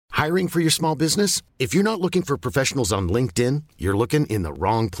Hiring for your small business? If you're not looking for professionals on LinkedIn, you're looking in the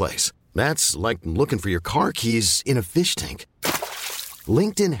wrong place. That's like looking for your car keys in a fish tank.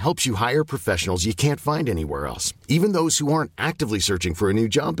 LinkedIn helps you hire professionals you can't find anywhere else, even those who aren't actively searching for a new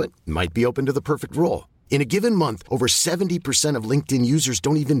job but might be open to the perfect role. In a given month, over 70% of LinkedIn users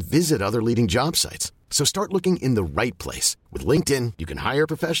don't even visit other leading job sites. So start looking in the right place. With LinkedIn, you can hire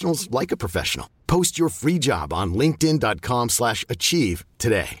professionals like a professional. Post your free job on linkedin.com/achieve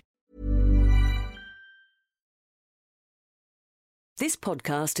today. This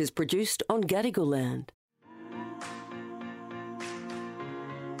podcast is produced on Gadigal land.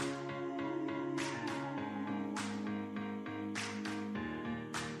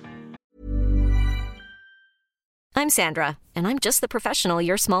 I'm Sandra, and I'm just the professional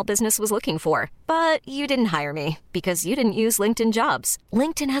your small business was looking for. But you didn't hire me because you didn't use LinkedIn Jobs.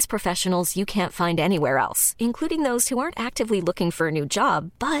 LinkedIn has professionals you can't find anywhere else, including those who aren't actively looking for a new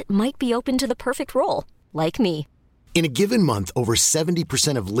job, but might be open to the perfect role, like me. In a given month, over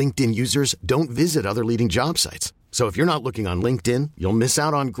 70% of LinkedIn users don't visit other leading job sites. So if you're not looking on LinkedIn, you'll miss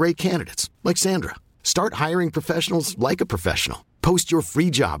out on great candidates like Sandra. Start hiring professionals like a professional. Post your free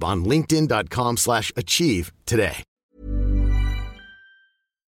job on linkedin.com/achieve today.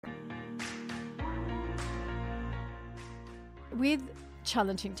 With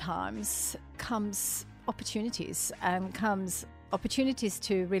challenging times comes opportunities and comes opportunities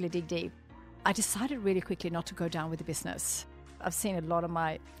to really dig deep. I decided really quickly not to go down with the business. I've seen a lot of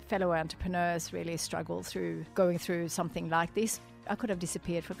my fellow entrepreneurs really struggle through going through something like this. I could have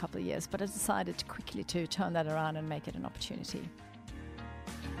disappeared for a couple of years, but I decided quickly to turn that around and make it an opportunity.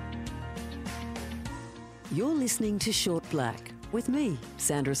 You're listening to Short Black with me,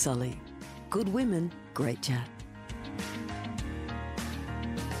 Sandra Sully. Good women, great chat.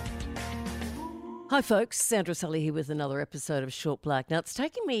 Hi folks, Sandra Sully here with another episode of Short Black. Now it's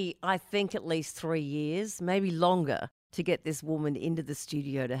taken me, I think, at least 3 years, maybe longer, to get this woman into the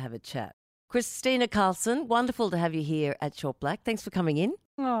studio to have a chat. Kristina Karlsson, wonderful to have you here at Short Black. Thanks for coming in.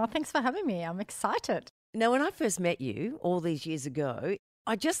 Oh, thanks for having me. I'm excited. Now, when I first met you all these years ago,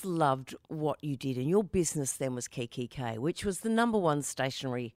 I just loved what you did. And your business then was Kiki, which was the #1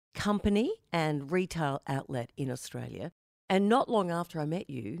 stationery company and retail outlet in Australia. And not long after I met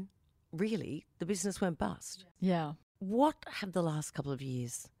you, really, the business went bust. Yeah. What have the last couple of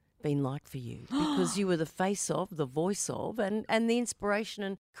years been like for you? Because you were the face of, the voice of, and the inspiration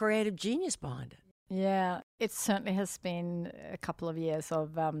and creative genius behind it. Yeah, it certainly has been a couple of years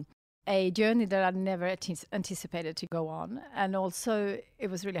of a journey that I never anticipated to go on. And also it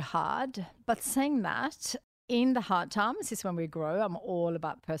was really hard. But saying that, in the hard times is when we grow. I'm all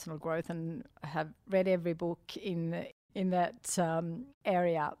about personal growth and have read every book in that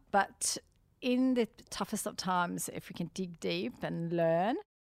area. But in the toughest of times, if we can dig deep and learn,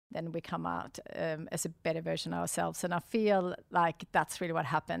 then we come out as a better version of ourselves. And I feel like that's really what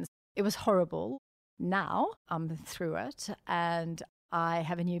happens. It was horrible. Now I'm through it and I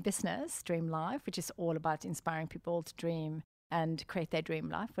have a new business, Dream Life, which is all about inspiring people to dream and create their dream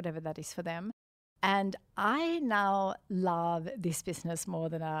life, whatever that is for them. And I now love this business more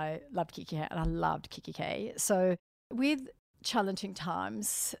than I loved Kiki K, and I loved Kiki K. So with challenging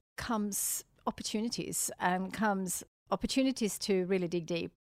times comes opportunities and comes opportunities to really dig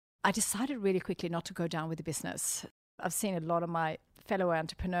deep. I decided really quickly not to go down with the business. I've seen a lot of my fellow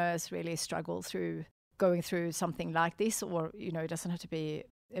entrepreneurs really struggle through going through something like this, or, it doesn't have to be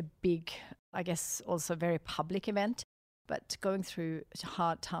a big, I guess, also very public event, but going through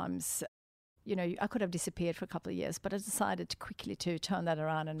hard times, I could have disappeared for a couple of years, but I decided quickly to turn that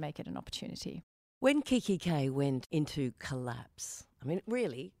around and make it an opportunity. When Kiki K went into collapse, I mean,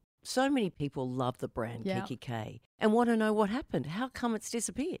 really, so many people love the brand Kiki K and want to know what happened. How come it's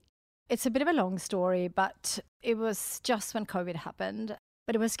disappeared? It's a bit of a long story, but it was just when COVID happened.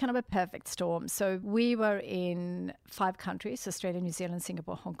 But it was kind of a perfect storm. So we were in 5 countries, Australia, New Zealand,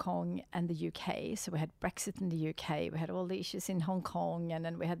 Singapore, Hong Kong, and the UK. So we had Brexit in the UK. We had all the issues in Hong Kong, and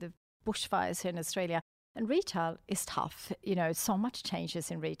then we had the bushfires here in Australia. And retail is tough. So much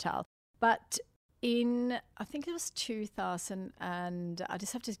changes in retail. But I think it was 2000, and I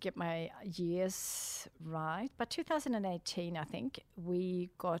just have to get my years right. But 2018, I think,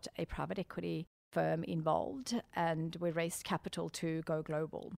 we got a private equity firm involved and we raised capital to go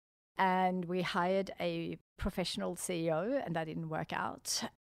global. And we hired a professional CEO and that didn't work out.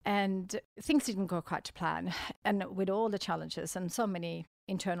 And things didn't go quite to plan. And with all the challenges and so many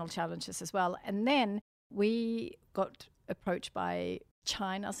internal challenges as well. And then we got approached by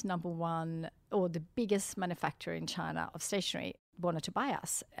China's #1 or the biggest manufacturer in China of stationery wanted to buy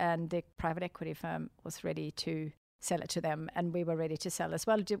us. And the private equity firm was ready to sell it to them. And we were ready to sell as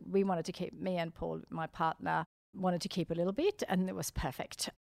well. We wanted to keep, me and Paul, my partner, wanted to keep a little bit, and it was perfect.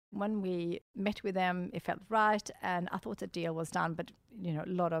 When we met with them, it felt right, and I thought the deal was done, but a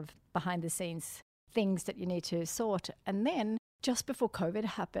lot of behind the scenes things that you need to sort. And then just before COVID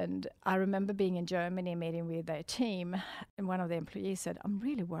happened, I remember being in Germany meeting with their team, and one of the employees said, "I'm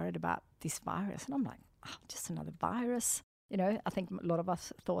really worried about this virus." And I'm like, just another virus. I think a lot of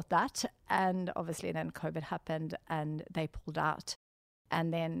us thought that. And obviously then COVID happened and they pulled out.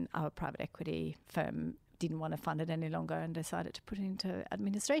 And then our private equity firm didn't want to fund it any longer and decided to put it into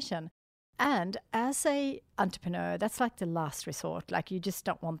administration. And as a entrepreneur, that's like the last resort. Like, you just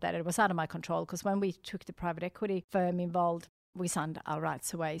don't want that. It was out of my control, because when we took the private equity firm involved, we signed our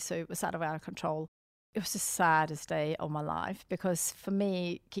rights away. So it was out of our control. It was the saddest day of my life, because for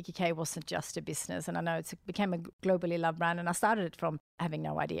me, KKK wasn't just a business. And I know it became a globally loved brand. And I started it from having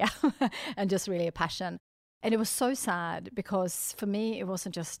no idea and just really a passion. And it was so sad, because for me, it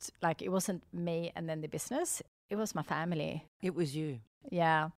wasn't just like, it wasn't me and then the business. It was my family. It was you.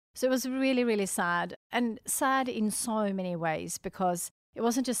 Yeah. So it was really, really sad, and sad in so many ways, because it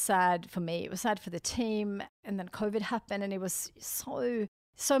wasn't just sad for me. It was sad for the team. And then COVID happened, and it was so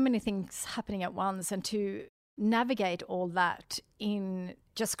many things happening at once. And to navigate all that in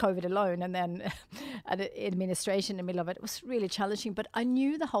just COVID alone, and then administration in the middle of it was really challenging. But I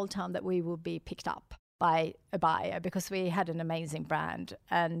knew the whole time that we would be picked up by a buyer, because we had an amazing brand.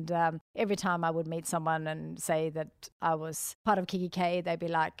 And every time I would meet someone and say that I was part of KKK, they'd be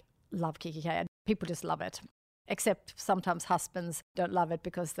like, "Love KKK." And people just love it. Except sometimes husbands don't love it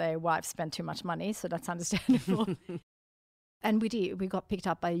because their wives spend too much money. So that's understandable. And we did. We got picked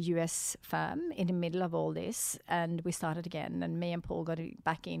up by a US firm in the middle of all this, and we started again. And me and Paul got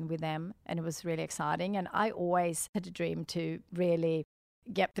back in with them, and it was really exciting. And I always had a dream to really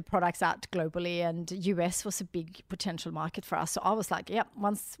get the products out globally, and US was a big potential market for us. So I was like, "Yep,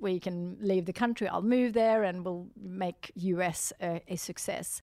 once we can leave the country, I'll move there and we'll make US a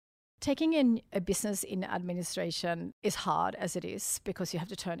success." Taking in a business in administration is hard as it is, because you have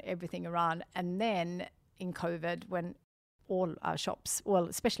to turn everything around. And then in COVID, when all our shops, well,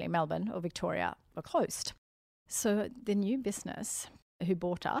 especially in Melbourne or Victoria, were closed. So the new business who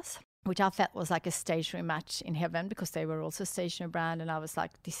bought us, which I felt was like a stationery match in heaven, because they were also a stationery brand, and I was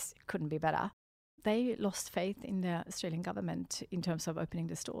like, this couldn't be better. They lost faith in the Australian government in terms of opening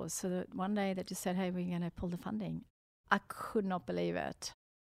the stores. So that one day they just said, "Hey, we're going to pull the funding." I could not believe it.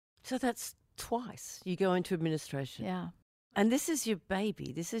 So that's twice you go into administration. Yeah. And this is your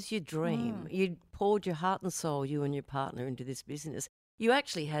baby. This is your dream. You poured your heart and soul, you and your partner, into this business. You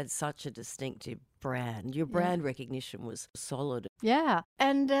actually had such a distinctive brand. Your brand recognition was solid. Yeah.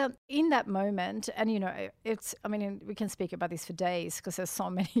 And in that moment, and we can speak about this for days, because there's so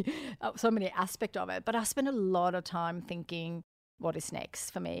many aspects of it, but I spent a lot of time thinking, what is next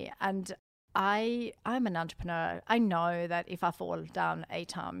for me? And I'm an entrepreneur. I know that if I fall down 8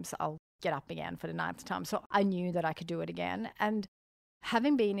 times, I'll get up again for the 9th time. So I knew that I could do it again. And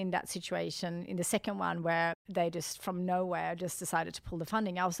having been in that situation, in the second one where they just from nowhere just decided to pull the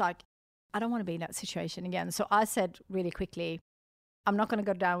funding, I was like, I don't want to be in that situation again. So I said really quickly, I'm not going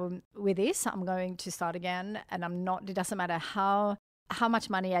to go down with this. I'm going to start again. And it doesn't matter how much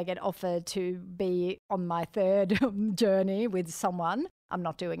money I get offered to be on my 3rd journey with someone, I'm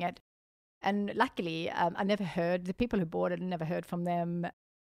not doing it. And luckily, I never heard, the people who bought it, never heard from them.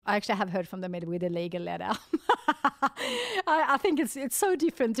 I actually have heard from them with a legal letter. I think it's so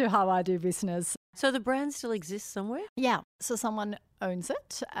different to how I do business. So the brand still exists somewhere? Yeah. So someone owns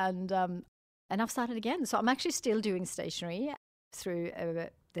it, and I've started again. So I'm actually still doing stationery through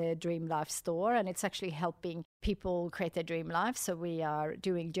the Dream Life store, and it's actually helping people create their dream life. So we are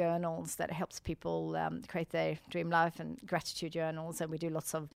doing journals that helps people create their dream life, and gratitude journals, and we do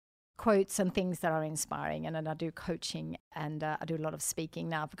lots of quotes and things that are inspiring. And then I do coaching, and I do a lot of speaking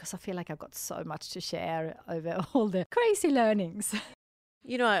now, because I feel like I've got so much to share over all the crazy learnings.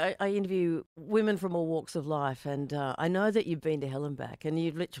 I interview women from all walks of life, and I know that you've been to hell and back, and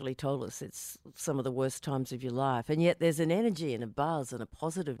you've literally told us it's some of the worst times of your life, and yet there's an energy and a buzz and a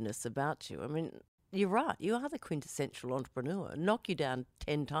positiveness about you. I mean, you're right. You are the quintessential entrepreneur. Knock you down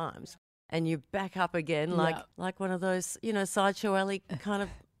 10 times, and you're back up again like one of those, Sideshow Alley kind of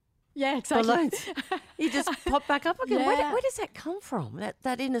yeah, exactly. balloons. You just pop back up again. Yeah. Where does that come from,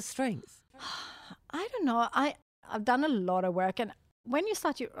 that inner strength? I don't know. I've done a lot of work, and when you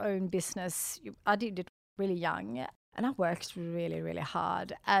start your own business, I did it really young, and I worked really, really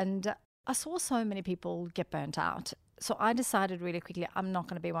hard, and I saw so many people get burnt out. So I decided really quickly, I'm not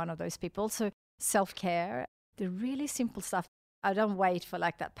going to be one of those people. So self-care, the really simple stuff. I don't wait for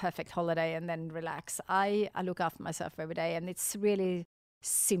like that perfect holiday and then relax. I look after myself every day, and it's really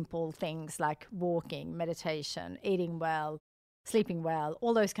simple things like walking, meditation, eating well, sleeping well,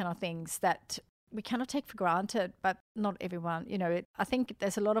 all those kind of things that we cannot take for granted, but not everyone, I think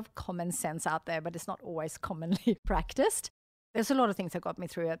there's a lot of common sense out there, but it's not always commonly practiced. There's a lot of things that got me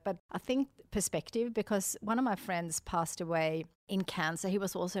through it, but I think perspective, because one of my friends passed away in cancer. He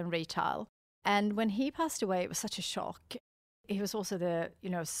was also in retail. And when he passed away, it was such a shock. He was also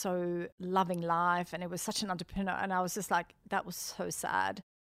so loving life, and it was such an entrepreneur. And I was just like, that was so sad.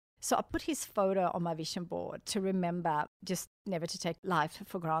 So I put his photo on my vision board to remember just never to take life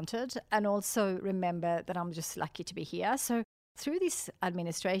for granted, and also remember that I'm just lucky to be here. So through this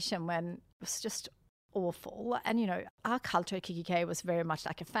administration, when it was just awful, and our culture at KKK was very much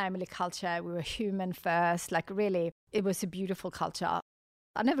like a family culture. We were human first, like really, it was a beautiful culture.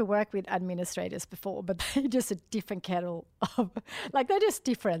 I never worked with administrators before, but they're just a different kettle of, like they're just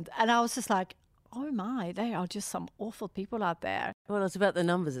different. And I was just like, oh my, they are just some awful people out there. Well, it's about the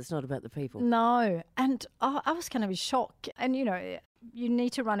numbers. It's not about the people. No. And I was kind of in shock. And, you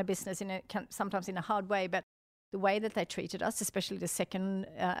need to run a business sometimes in a hard way, but the way that they treated us, especially the second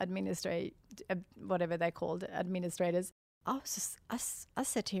whatever they're called, administrators, I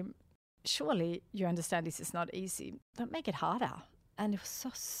said to him, surely you understand this is not easy. Don't make it harder. And it was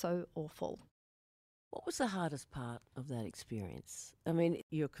so awful. What was the hardest part of that experience? I mean,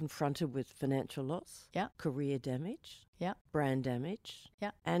 you're confronted with financial loss, career damage, brand damage,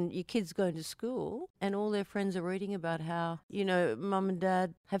 and your kids going to school and all their friends are reading about how, mum and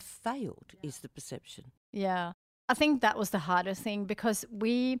dad have failed, is the perception. Yeah. I think that was the hardest thing, because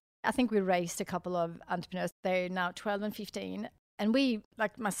I think we raised a couple of entrepreneurs. They're now 12 and 15. And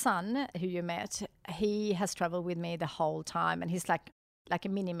like my son, who you met, he has traveled with me the whole time. And he's like a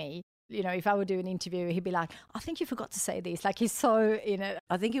mini me. If I would do an interview, he'd be like, I think you forgot to say this. Like he's so in it.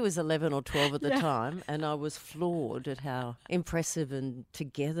 I think he was 11 or 12 at the time. And I was floored at how impressive and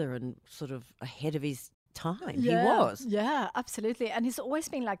together and sort of ahead of his time he was. Yeah, absolutely. And he's always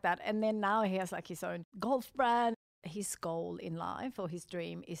been like that. And then now he has like his own golf brand. His goal in life, or his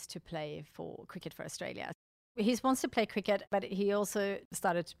dream, is to play for cricket for Australia. He wants to play cricket, but he also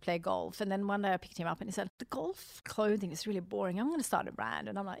started to play golf. And then one day I picked him up and he said, the golf clothing is really boring. I'm going to start a brand.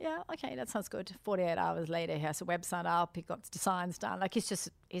 And I'm like, yeah, okay, that sounds good. 48 hours later, he has a website up. He got designs done. Like he's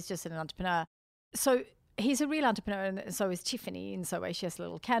just an entrepreneur. So he's a real entrepreneur, and so is Tiffany. In so way, she has a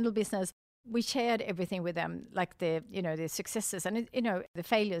little candle business. We shared everything with them, like the successes and, the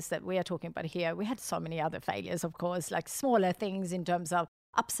failures that we are talking about here. We had so many other failures, of course, like smaller things in terms of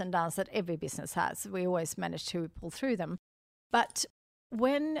ups and downs that every business has. We always managed to pull through them. But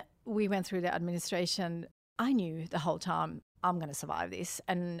when we went through the administration, I knew the whole time I'm going to survive this,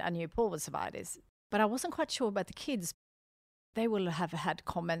 and I knew Paul would survive this. But I wasn't quite sure about the kids. They will have had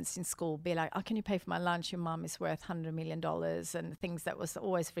comments in school, be like, oh, can you pay for my lunch? Your mum is worth $100 million, and things that was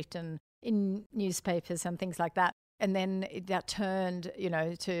always written in newspapers and things like that. And then that turned,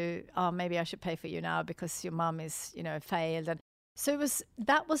 to, oh, maybe I should pay for you now because your mum is, failed. And so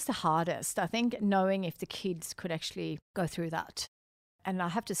that was the hardest, I think, knowing if the kids could actually go through that. And I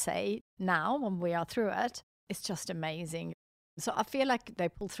have to say now, when we are through it, it's just amazing. So I feel like they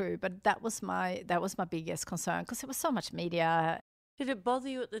pulled through, but that was my biggest concern, because there was so much media. Did it bother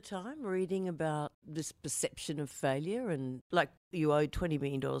you at the time, reading about this perception of failure, and like you owed $20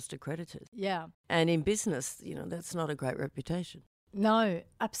 million to creditors? Yeah. And in business, that's not a great reputation. No,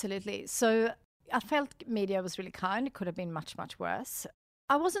 absolutely. So I felt media was really kind. It could have been much, much worse.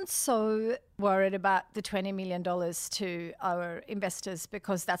 I wasn't so worried about the $20 million to our investors,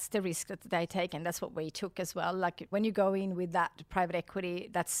 because that's the risk that they take, and that's what we took as well. Like when you go in with that private equity,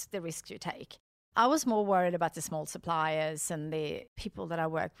 that's the risk you take. I was more worried about the small suppliers and the people that I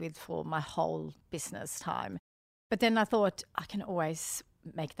worked with for my whole business time. But then I thought, I can always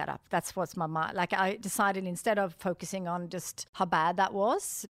make that up. That's what's my mind. Like I decided, instead of focusing on just how bad that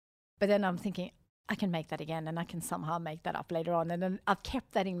was, but then I'm thinking, I can make that again, and I can somehow make that up later on. And then I've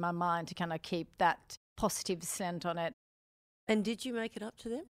kept that in my mind to kind of keep that positive slant on it. And did you make it up to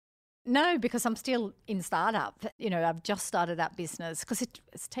them? No, because I'm still in startup. I've just started that business, because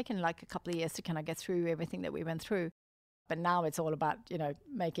it's taken like a couple of years to kind of get through everything that we went through. But now it's all about,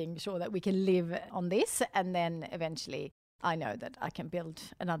 making sure that we can live on this. And then eventually I know that I can build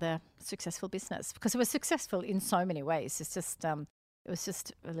another successful business, because it was successful in so many ways. It's just, it was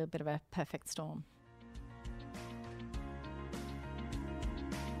just a little bit of a perfect storm.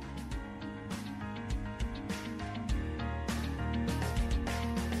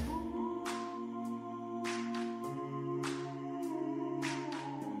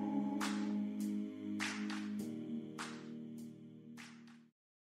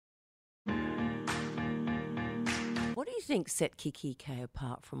 do you think set Kiki K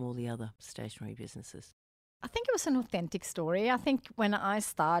apart from all the other stationery businesses? I think it was an authentic story. I think when I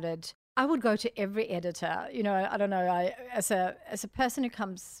started, I would go to every editor. You know, I don't know, as a person who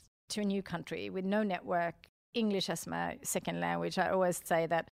comes to a new country with no network, English as my second language, I always say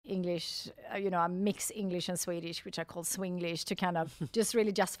that English, I mix English and Swedish, which I call Swinglish, to kind of just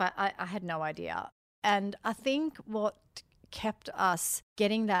really justify. I had no idea. And I think what kept us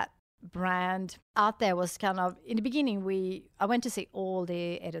getting that brand out there was kind of, in the beginning, I went to see all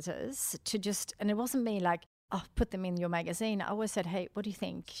the editors and it wasn't me like, oh, put them in your magazine. I always said, hey, what do you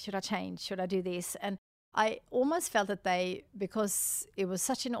think? Should I change? Should I do this? And I almost felt that because it was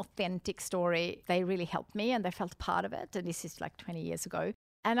such an authentic story, they really helped me and they felt part of it. And this is like 20 years ago.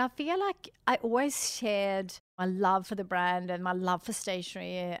 And I feel like I always shared my love for the brand and my love for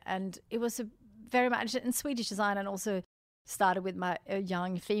stationery. And it was very much in Swedish design, and also started with my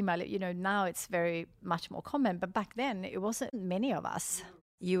young female. Now it's very much more common, but back then it wasn't many of us.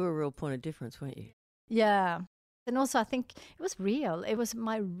 You were a real point of difference, weren't you? Yeah. And also I think it was real. It was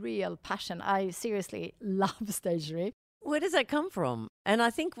my real passion. I seriously love stationery. Where does that come from? And I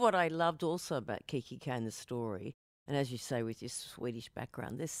think what I loved also about Kiki K and the story, and as you say with your Swedish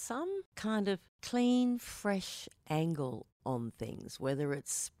background, there's some kind of clean, fresh angle on things, whether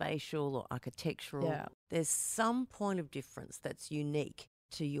it's spatial or architectural. Yeah. There's some point of difference that's unique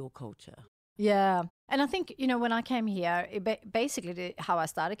to your culture. Yeah. And I think, when I came here, basically how I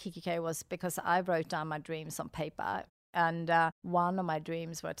started Kiki K was because I wrote down my dreams on paper. And one of my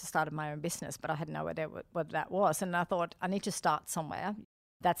dreams were to start my own business, but I had no idea what that was. And I thought, I need to start somewhere.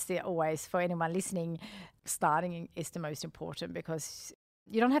 That's always, for anyone listening, starting is the most important, because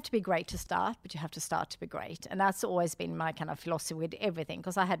you don't have to be great to start, but you have to start to be great. And that's always been my kind of philosophy with everything,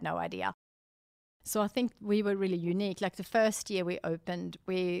 because I had no idea. So I think we were really unique. Like the first year we opened,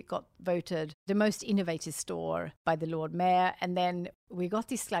 we got voted the most innovative store by the Lord Mayor. And then we got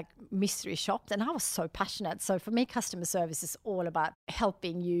this like mystery shop, and I was so passionate. So for me, customer service is all about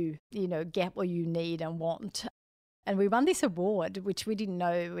helping you, get what you need and want. And we won this award, which we didn't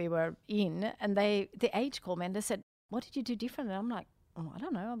know we were in. And the age called me and they said, what did you do different? And I'm like, oh, I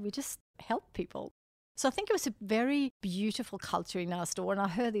don't know. We just help people. So I think it was a very beautiful culture in our store. And I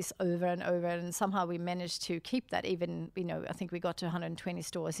heard this over and over. And somehow we managed to keep that even, I think we got to 120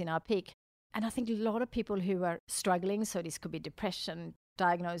 stores in our peak. And I think a lot of people who are struggling, so this could be depression,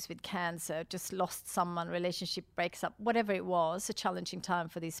 diagnosed with cancer, just lost someone, relationship breaks up, whatever it was, a challenging time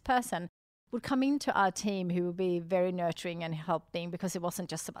for this person, would come into our team who would be very nurturing and helping, because it wasn't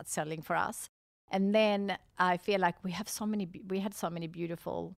just about selling for us. And then I feel like we had so many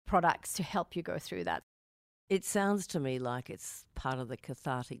beautiful products to help you go through that. It sounds to me like it's part of the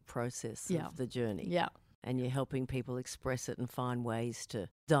cathartic process of the journey. Yeah. And you're helping people express it and find ways to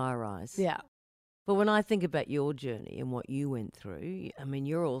diarise. Yeah. But when I think about your journey and what you went through, I mean,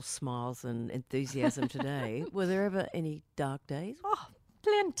 you're all smiles and enthusiasm today. Were there ever any dark days? Oh,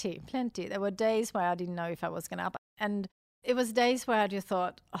 plenty. There were days where I didn't know if I was going to up. And it was days where I just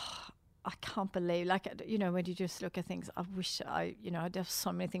thought, oh, I can't believe, like, when you just look at things, I wish there's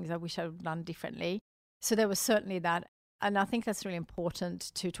so many things I wish I had done differently. So there was certainly that. And I think that's really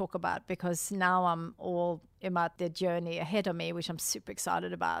important to talk about, because now I'm all about the journey ahead of me, which I'm super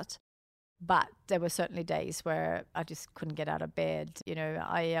excited about. But there were certainly days where I just couldn't get out of bed.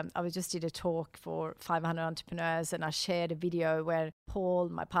 I just did a talk for 500 entrepreneurs, and I shared a video where Paul,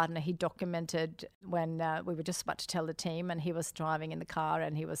 my partner, he documented when we were just about to tell the team, and he was driving in the car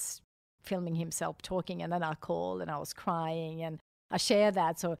and he was filming himself talking, and then I called and I was crying, and I shared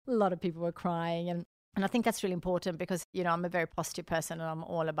that. So a lot of people were crying, and I think that's really important, because, I'm a very positive person and I'm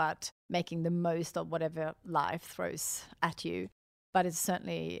all about making the most of whatever life throws at you. But it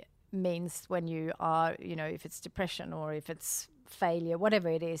certainly means when you are, if it's depression or if it's failure, whatever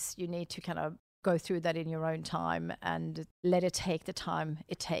it is, you need to kind of go through that in your own time and let it take the time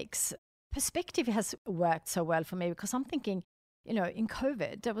it takes. Perspective has worked so well for me, because I'm thinking, in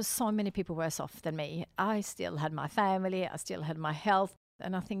COVID, there was so many people worse off than me. I still had my family, I still had my health.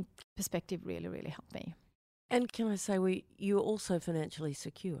 And I think perspective really, really helped me. And can I say, you were also financially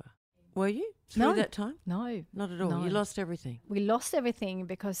secure? Were you through that time? No. Not at all? No. You lost everything? We lost everything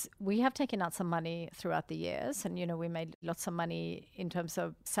because we have taken out some money throughout the years. And, we made lots of money in terms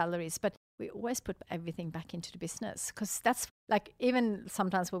of salaries. But we always put everything back into the business, because that's like, even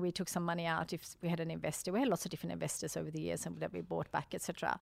sometimes when we took some money out, if we had an investor, we had lots of different investors over the years and that we bought back,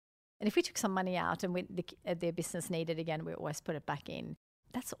 etc. And if we took some money out and their business needed again, we always put it back in.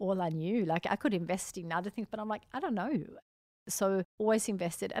 That's all I knew. Like, I could invest in other things, but I'm like, I don't know. So always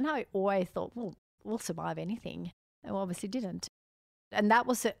invested. And I always thought, well, we'll survive anything. And we obviously didn't. And that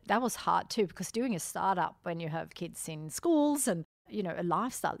was hard too, because doing a startup when you have kids in schools and, a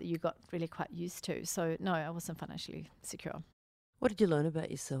lifestyle that you got really quite used to. So no, I wasn't financially secure. What did you learn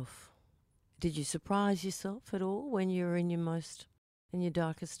about yourself? Did you surprise yourself at all when you were in your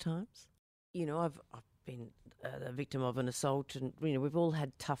darkest times? I've been a victim of an assault, and we've all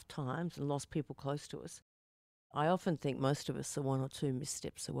had tough times and lost people close to us. I often think most of us are one or two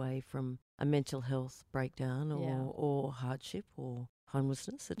missteps away from a mental health breakdown or hardship or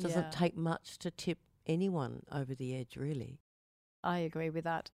homelessness. It doesn't take much to tip anyone over the edge, really. I agree with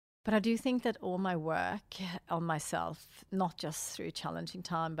that. But I do think that all my work on myself, not just through challenging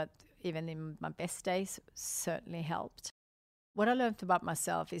time, but even in my best days, certainly helped. What I learned about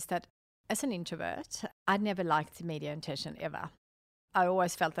myself is that as an introvert, I never liked media attention ever. I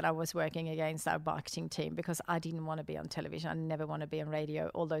always felt that I was working against our marketing team because I didn't want to be on television. I never want to be on radio,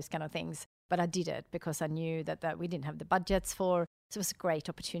 all those kind of things. But I did it because I knew that we didn't have the budgets for. So it was a great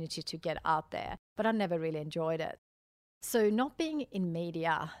opportunity to get out there. But I never really enjoyed it. So not being in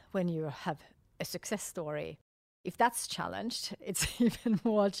media when you have a success story, if that's challenged, it's even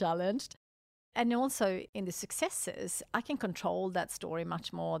more challenged. And also in the successes, I can control that story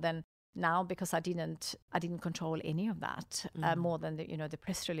much more than now, because I didn't control any of that more than the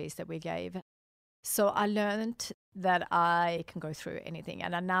press release that we gave. So I learned that I can go through anything,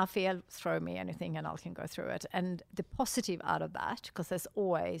 and I now feel throw me anything and I can go through it. And the positive out of that, because there's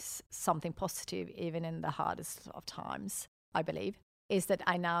always something positive even in the hardest of times, I believe, is that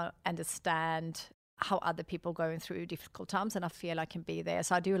I now understand how other people going through difficult times, and I feel I can be there.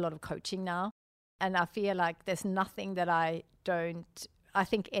 So I do a lot of coaching now, and I feel like there's nothing that I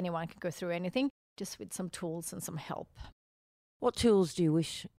think anyone can go through anything, just with some tools and some help. What tools do you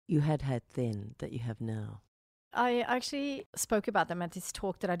wish you had then that you have now? I actually spoke about them at this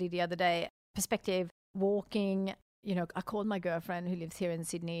talk that I did the other day. Perspective, walking. I called my girlfriend who lives here in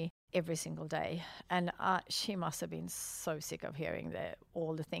Sydney every single day. And she must have been so sick of hearing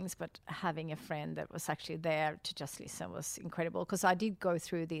all the things. But having a friend that was actually there to just listen was incredible. Because I did go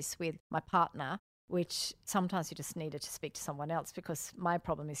through this with my partner, which sometimes you just needed to speak to someone else because my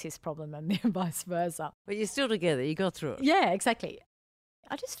problem is his problem and vice versa. But you're still together. You got through it. Yeah, exactly.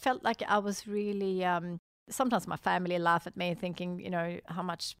 I just felt like I was really... sometimes my family laugh at me thinking, how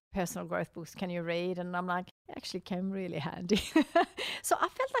much personal growth books can you read? And I'm like, it actually came really handy. So I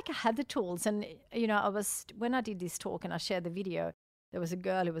felt like I had the tools. And, when I did this talk and I shared the video, there was a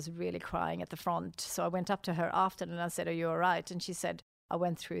girl who was really crying at the front. So I went up to her after and I said, are you all right? And she said, I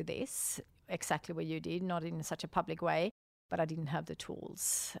went through this exactly what you did, not in such a public way, but I didn't have the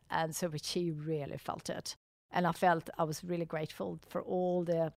tools. And so she really felt it. And I was really grateful for all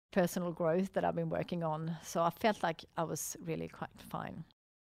the personal growth that I've been working on. So I felt like I was really quite fine.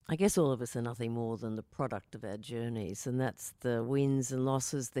 I guess all of us are nothing more than the product of our journeys, and that's the wins and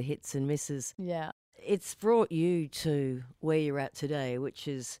losses, the hits and misses. Yeah. It's brought you to where you're at today, which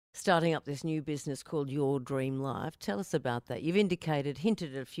is starting up this new business called Your Dream Life. Tell us about that. You've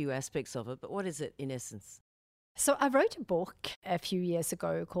hinted at a few aspects of it, but what is it in essence? So I wrote a book a few years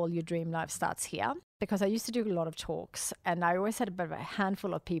ago called Your Dream Life Starts Here, because I used to do a lot of talks and I always had a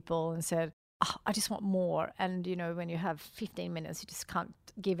handful of people and said, I just want more. And, when you have 15 minutes, you just can't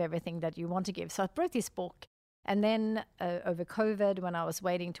give everything that you want to give. So I wrote this book. And then over COVID, when I was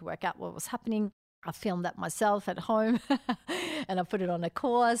waiting to work out what was happening, I filmed that myself at home and I put it on a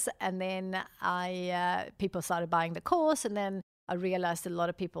course. And then people started buying the course. And then I realized a lot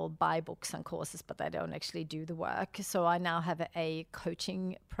of people buy books and courses, but they don't actually do the work. So I now have a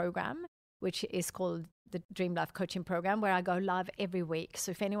coaching program, which is called the Dream Life Coaching Program, where I go live every week.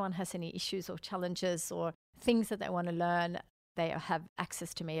 So if anyone has any issues or challenges or things that they want to learn, they have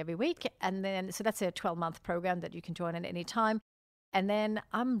access to me every week. And then, so that's a 12-month program that you can join at any time. And then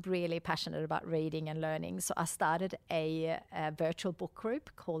I'm really passionate about reading and learning. So I started a virtual book group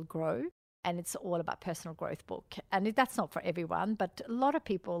called Grow. And it's all about personal growth book. And that's not for everyone, but a lot of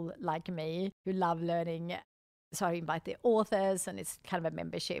people like me who love learning. So I invite the authors and it's kind of a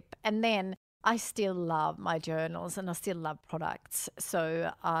membership. And then I still love my journals and I still love products.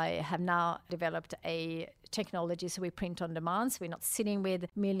 So I have now developed a technology so we print on demand. So we're not sitting with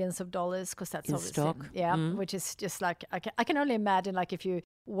millions of dollars because that's in obviously stock. Which is just like, I can only imagine like if you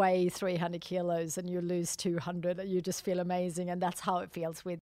weigh 300 kilos and you lose 200, you just feel amazing. And that's how it feels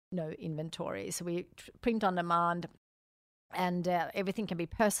with no inventory. So we print on demand and everything can be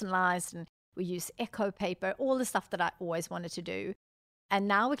personalized, and we use eco paper, all the stuff that I always wanted to do. And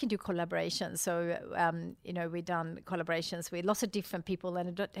now we can do collaborations. So, we've done collaborations with lots of different people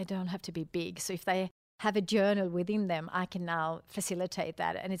and they don't have to be big. So if they have a journal within them, I can now facilitate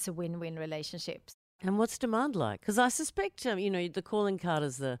that. And it's a win-win relationship. And what's demand like? Because I suspect, the calling card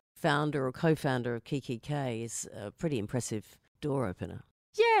as the founder or co-founder of Kiki K is a pretty impressive door opener.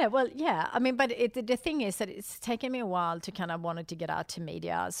 Yeah, well, yeah. I mean, but the thing is that it's taken me a while to kind of wanted to get out to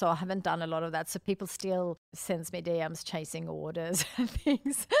media. So I haven't done a lot of that. So people still sends me DMs chasing orders and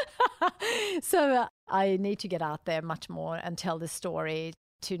things. So I need to get out there much more and tell the story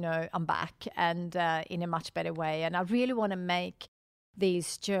to know I'm back and in a much better way. And I really want to make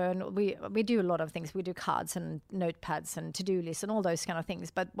these journal. We do a lot of things. We do cards and notepads and to-do lists and all those kind of things.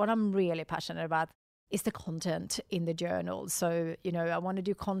 But what I'm really passionate about is the content in the journal. So, I want to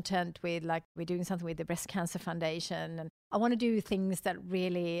do content with, like, we're doing something with the Breast Cancer Foundation. And I want to do things that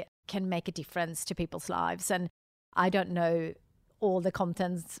really can make a difference to people's lives. And I don't know all the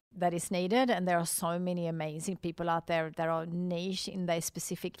contents that is needed. And there are so many amazing people out there that are niche in their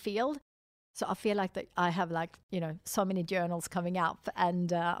specific field. So I feel like that I have so many journals coming up,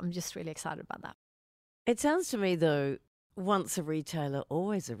 and I'm just really excited about that. It sounds to me, though, once a retailer,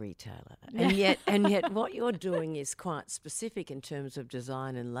 always a retailer. And yet what you're doing is quite specific in terms of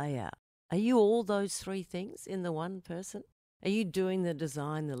design and layout. Are you all those three things in the one person? Are you doing the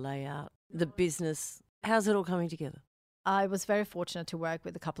design, the layout, the business? How's it all coming together? I was very fortunate to work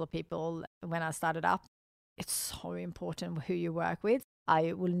with a couple of people when I started up. It's so important who you work with.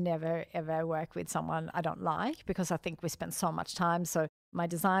 I will never, ever work with someone I don't like, because I think we spend so much time. So my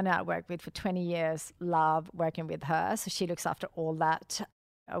designer I worked with for 20 years, love working with her. So she looks after all that.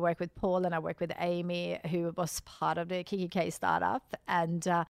 I work with Paul and I work with Amy, who was part of the Kiki K startup. And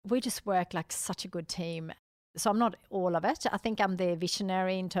we just work like such a good team. So I'm not all of it. I think I'm the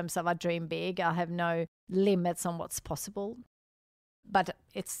visionary in terms of I dream big. I have no limits on what's possible. But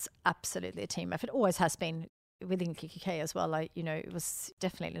it's absolutely a team effort. It always has been within Kiki K as well. It was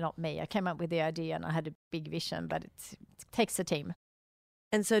definitely not me. I came up with the idea and I had a big vision, but it takes a team.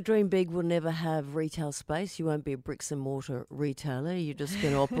 And so Dream Big will never have retail space. You won't be a bricks and mortar retailer. You're just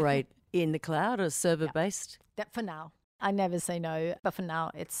going to operate in the cloud or server-based? Yeah, for now. I never say no, but for now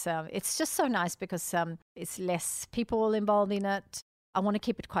it's just so nice because it's less people involved in it. I want to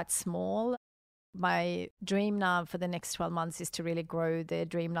keep it quite small. My dream now for the next 12 months is to really grow the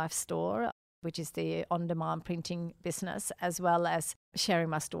Dream Life store, which is the on-demand printing business, as well as sharing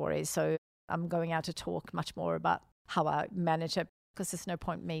my stories. So I'm going out to talk much more about how I manage it, because there's no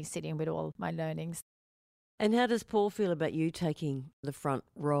point me sitting with all my learnings. And how does Paul feel about you taking the front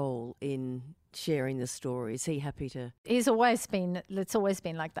role in sharing the story? Is he happy to? It's always been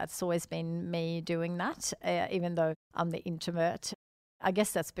like that. It's always been me doing that, even though I'm the introvert. I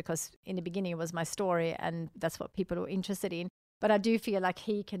guess that's because in the beginning it was my story and that's what people were interested in. But I do feel like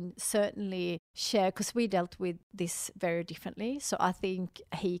he can certainly share, because we dealt with this very differently. So I think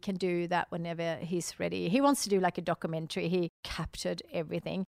he can do that whenever he's ready. He wants to do like a documentary. He captured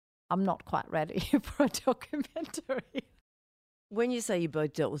everything. I'm not quite ready for a documentary. When you say you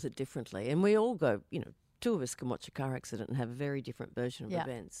both dealt with it differently, and we all go, two of us can watch a car accident and have a very different version of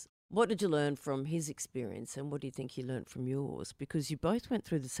events. What did you learn from his experience and what do you think you learned from yours? Because you both went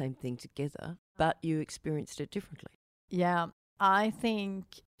through the same thing together, but you experienced it differently. Yeah, I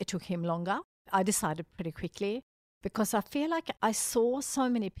think it took him longer. I decided pretty quickly because I feel like I saw so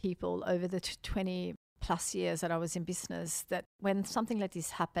many people over the 20 plus years that I was in business that when something like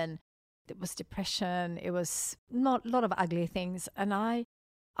this happened, it was depression, it was not a lot of ugly things. And I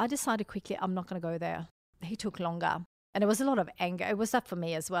decided quickly, I'm not going to go there. He took longer. And there was a lot of anger. It was that for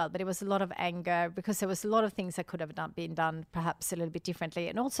me as well, but it was a lot of anger because there was a lot of things that could have been done perhaps a little bit differently.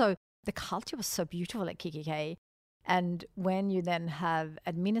 And also the culture was so beautiful at Kiki K. And when you then have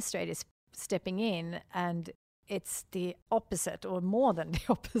administrators stepping in and it's the opposite or more than the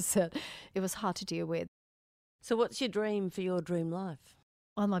opposite, it was hard to deal with. So what's your dream for your dream life?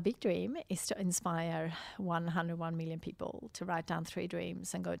 Well, my big dream is to inspire 101 million people to write down 3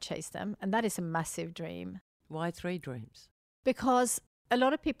 dreams and go chase them. And that is a massive dream. Why 3 dreams? Because a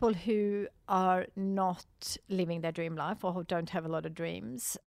lot of people who are not living their dream life or who don't have a lot of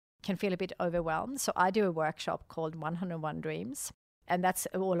dreams can feel a bit overwhelmed. So I do a workshop called 101 Dreams. And that's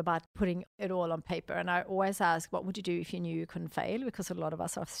all about putting it all on paper. And I always ask, what would you do if you knew you couldn't fail? Because a lot of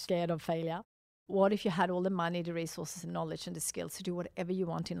us are scared of failure. What if you had all the money, the resources, and knowledge and the skills to do whatever you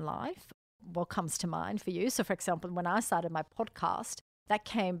want in life? What comes to mind for you? So, for example, when I started my podcast, that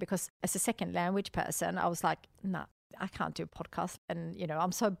came because as a second language person, I was like, no, I can't do a podcast. And,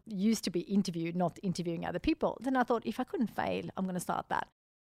 I'm so used to be interviewed, not interviewing other people. Then I thought, if I couldn't fail, I'm going to start that.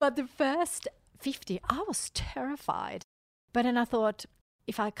 But the first 50, I was terrified. But then I thought,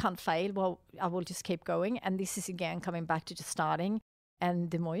 if I can't fail, well, I will just keep going. And this is again coming back to just starting.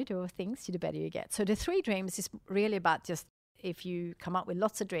 And the more you do things, the better you get. So the 3 dreams is really about just if you come up with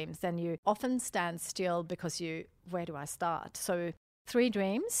lots of dreams, then you often stand still because where do I start? So 3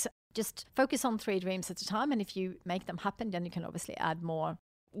 dreams, just focus on 3 dreams at a time. And if you make them happen, then you can obviously add more.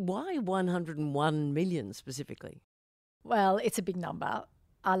 Why 101 million specifically? Well, it's a big number.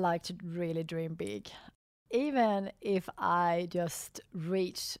 I like to really dream big. Even if I just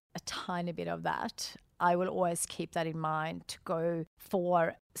reach a tiny bit of that, I will always keep that in mind to go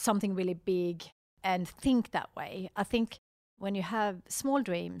for something really big and think that way. I think when you have small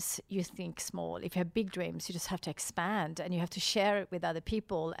dreams, you think small. If you have big dreams, you just have to expand and you have to share it with other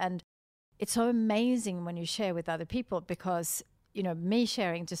people. And it's so amazing when you share with other people because, me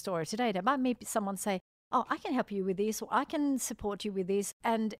sharing the story today, there might maybe someone say, oh, I can help you with this, or I can support you with this.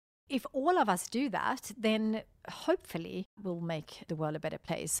 And if all of us do that, then hopefully we'll make the world a better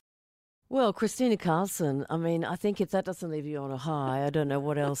place. Well, Kristina Karlsson, I think if that doesn't leave you on a high, I don't know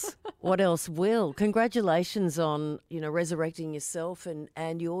what else will. Congratulations on, resurrecting yourself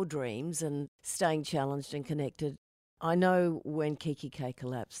and your dreams and staying challenged and connected. I know when KKK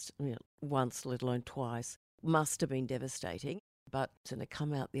collapsed, once, let alone twice, must have been devastating. But to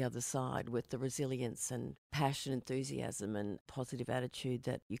come out the other side with the resilience and passion, enthusiasm and positive attitude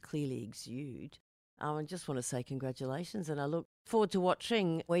that you clearly exude, I just want to say congratulations, and I look forward to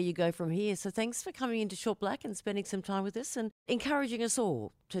watching where you go from here. So thanks for coming into Short Black and spending some time with us and encouraging us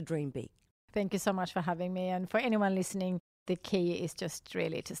all to dream big. Thank you so much for having me. And for anyone listening, the key is just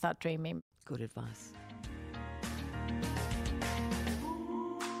really to start dreaming. Good advice.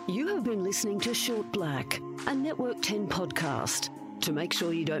 You have been listening to Short Black, a Network 10 podcast. To make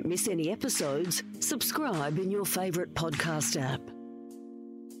sure you don't miss any episodes, subscribe in your favourite podcast app.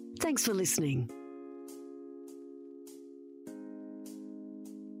 Thanks for listening.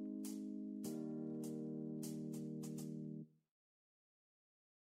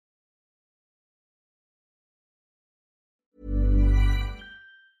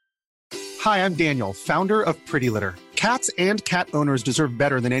 Hi, I'm Daniel, founder of Pretty Litter. Cats and cat owners deserve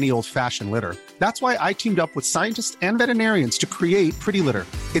better than any old-fashioned litter. That's why I teamed up with scientists and veterinarians to create Pretty Litter.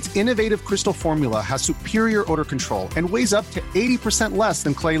 Its innovative crystal formula has superior odor control and weighs up to 80% less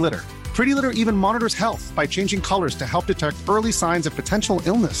than clay litter. Pretty Litter even monitors health by changing colors to help detect early signs of potential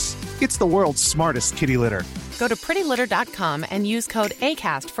illness. It's the world's smartest kitty litter. Go to prettylitter.com and use code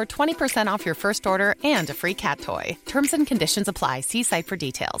ACAST for 20% off your first order and a free cat toy. Terms and conditions apply. See site for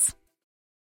details.